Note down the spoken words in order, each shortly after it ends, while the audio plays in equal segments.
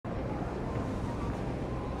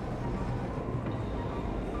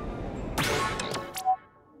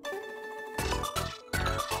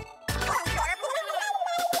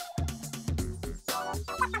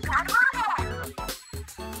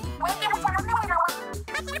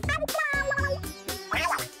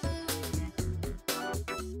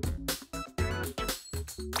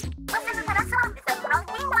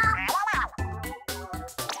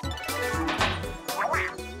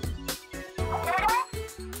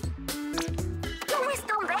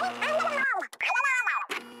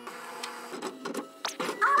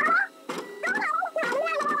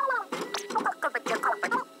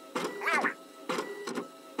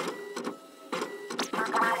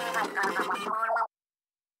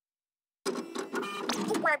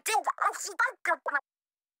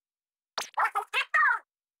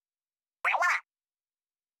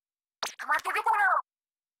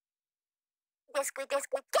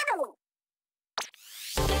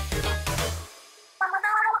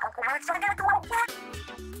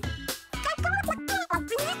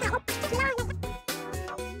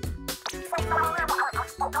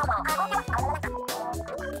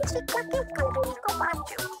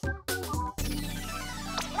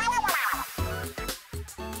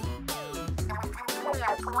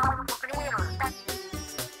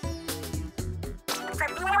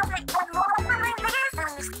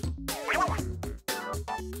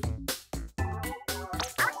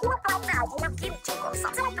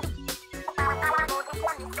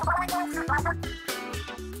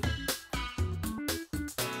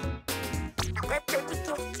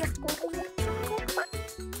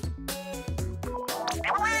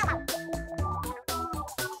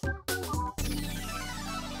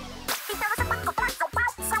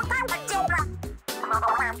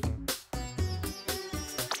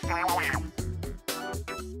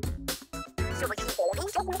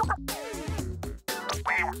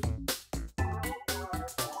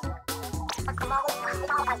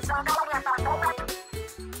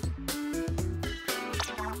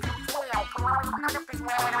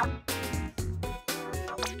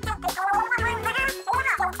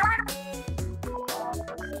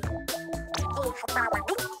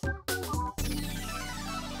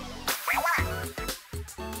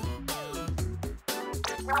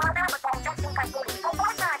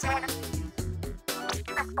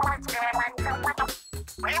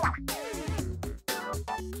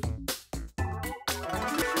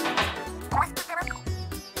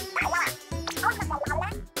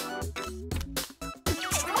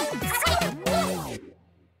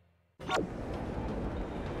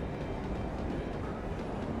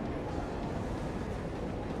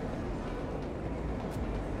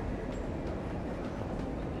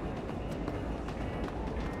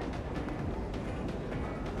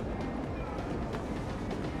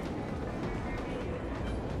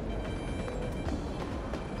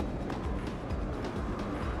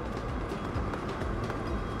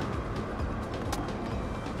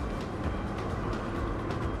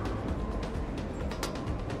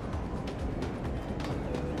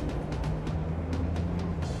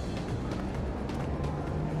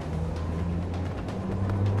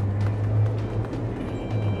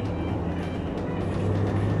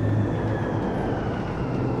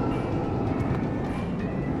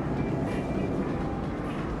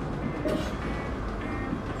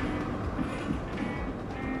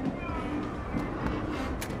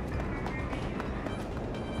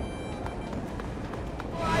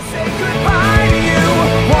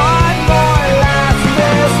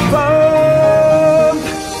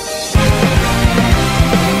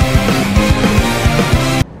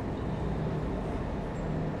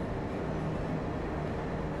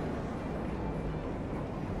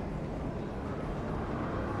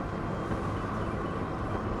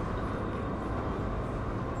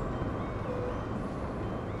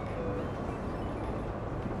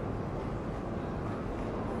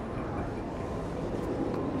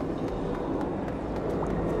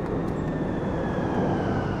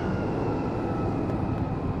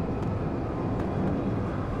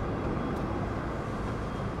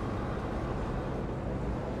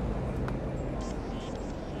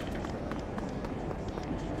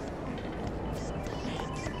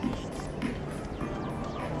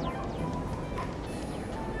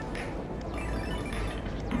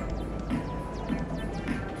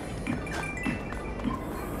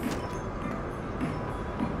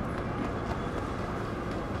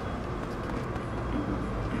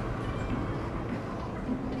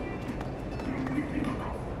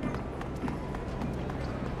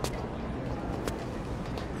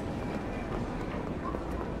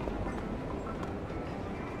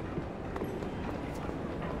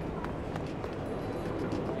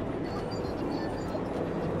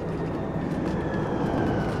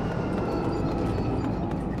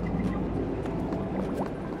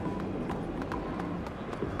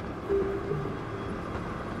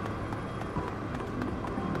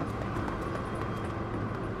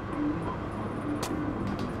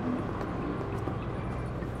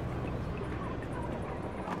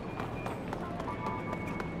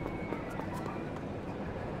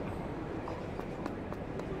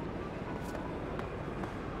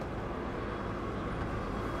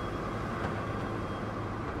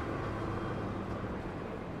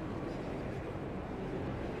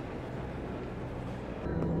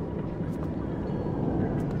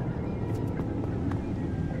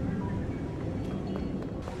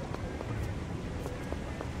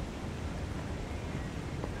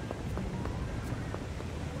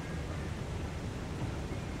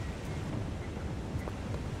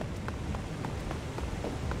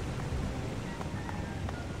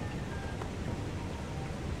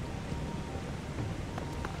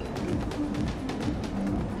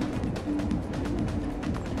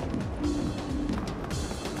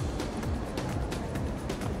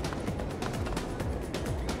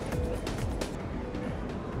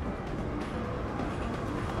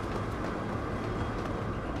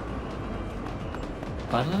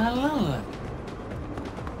Hey,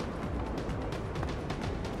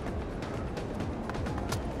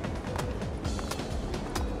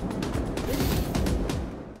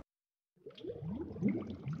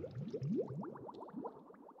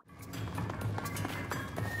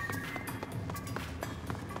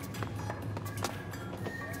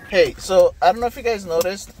 so I don't know if you guys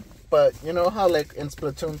noticed, but you know how like in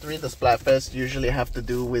Splatoon 3 the Splatfest usually have to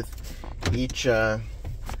do with each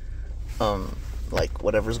like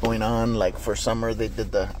whatever's going on. Like for summer they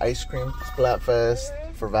did the ice cream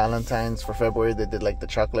Splatfest, for Valentine's, for February they did like the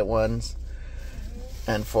chocolate ones,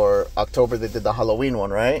 and for October they did the Halloween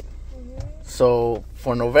one, right? So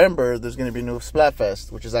for November there's going to be a new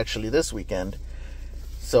Splatfest, which is actually this weekend.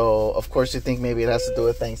 So of course you think maybe it has to do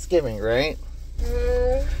with Thanksgiving, right?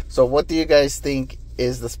 So what do you guys think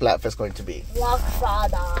is the Splatfest going to be? Black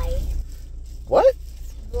Friday. What?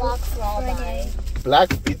 Black Friday.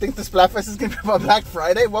 You think the Splatfest is going to be about Black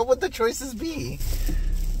Friday? What would the choices be?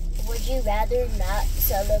 Would you rather not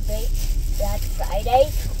celebrate Black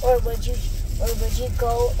Friday, or would you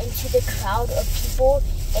go into the crowd of people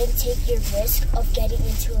and take your risk of getting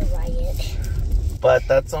into a riot? But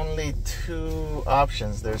that's only 2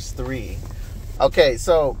 options. There's 3. Okay,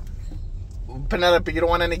 so Penelope, you don't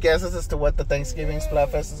want any guesses as to what the Thanksgiving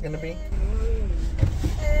Splatfest is going to be?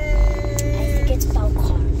 I think it's about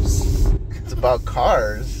cars. It's about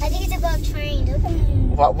cars? I think it's about trains.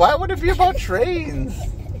 Why would it be about trains?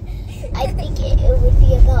 I think it would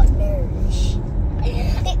be about marriage.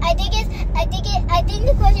 I think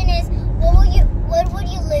the question is, what would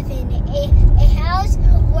you live in? A house,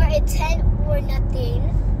 or a tent, or nothing?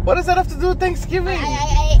 What does that have to do with Thanksgiving?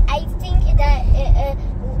 I think that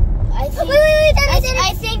I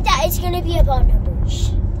think that it's gonna be about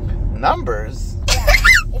numbers. Numbers? Yeah,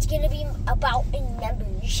 it's gonna be about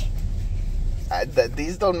numbers.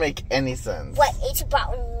 These don't make any sense. What? It's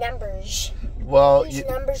about numbers. Well, use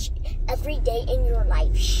numbers every day in your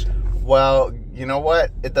life. Well, you know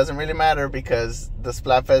what? It doesn't really matter because the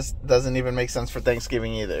Splatfest doesn't even make sense for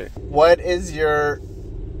Thanksgiving either. What is your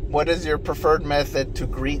preferred method to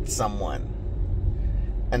greet someone?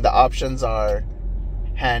 And the options are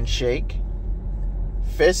handshake,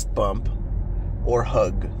 fist bump, or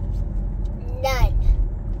hug. None.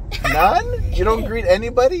 None? You don't greet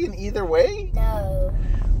anybody in either way? No.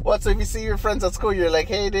 What, so if you see your friends at school, you're like,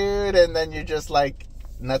 hey dude, and then you're just like,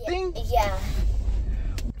 nothing? Yeah.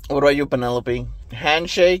 What about you, Penelope?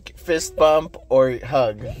 Handshake, fist bump, or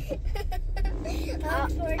hug? I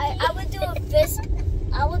would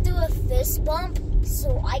do a fist bump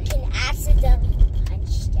so I can accidentally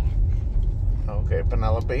punch them. Okay,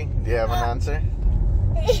 Penelope, do you have an answer?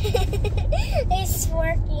 It's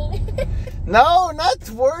working. No, not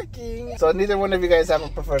working. So neither one of you guys have a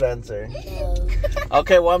preferred answer. No.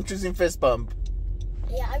 Okay, well I'm choosing fist bump.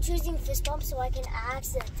 Yeah, I'm choosing fist bump so I can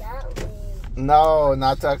accidentally. No,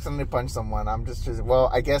 not to accidentally punch someone. I'm just choosing. Well,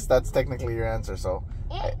 I guess that's technically your answer. So,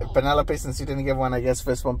 Penelope, since you didn't give one, I guess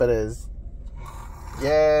fist bump it is.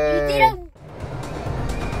 Yay! You did a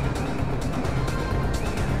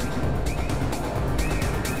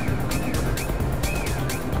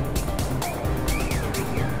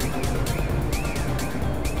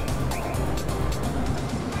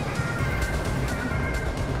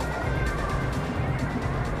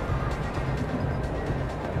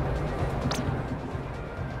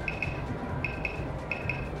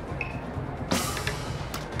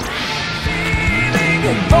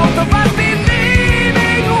both of us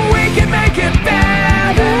believing we can make it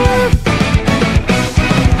better.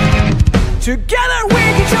 Together we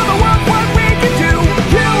can show the world what we can do.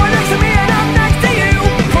 You are next to me and I'm next to you.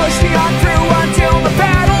 Push me on through until the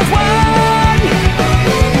battle's won.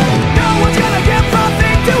 No one's gonna give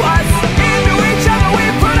nothing to us. Into each other we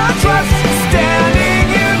put our trust. Standing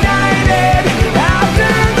united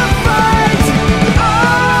after the fight.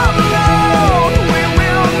 All alone we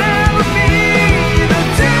will never be. The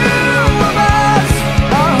two of us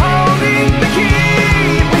are holding the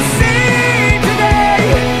key. We see today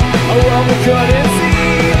a world we couldn't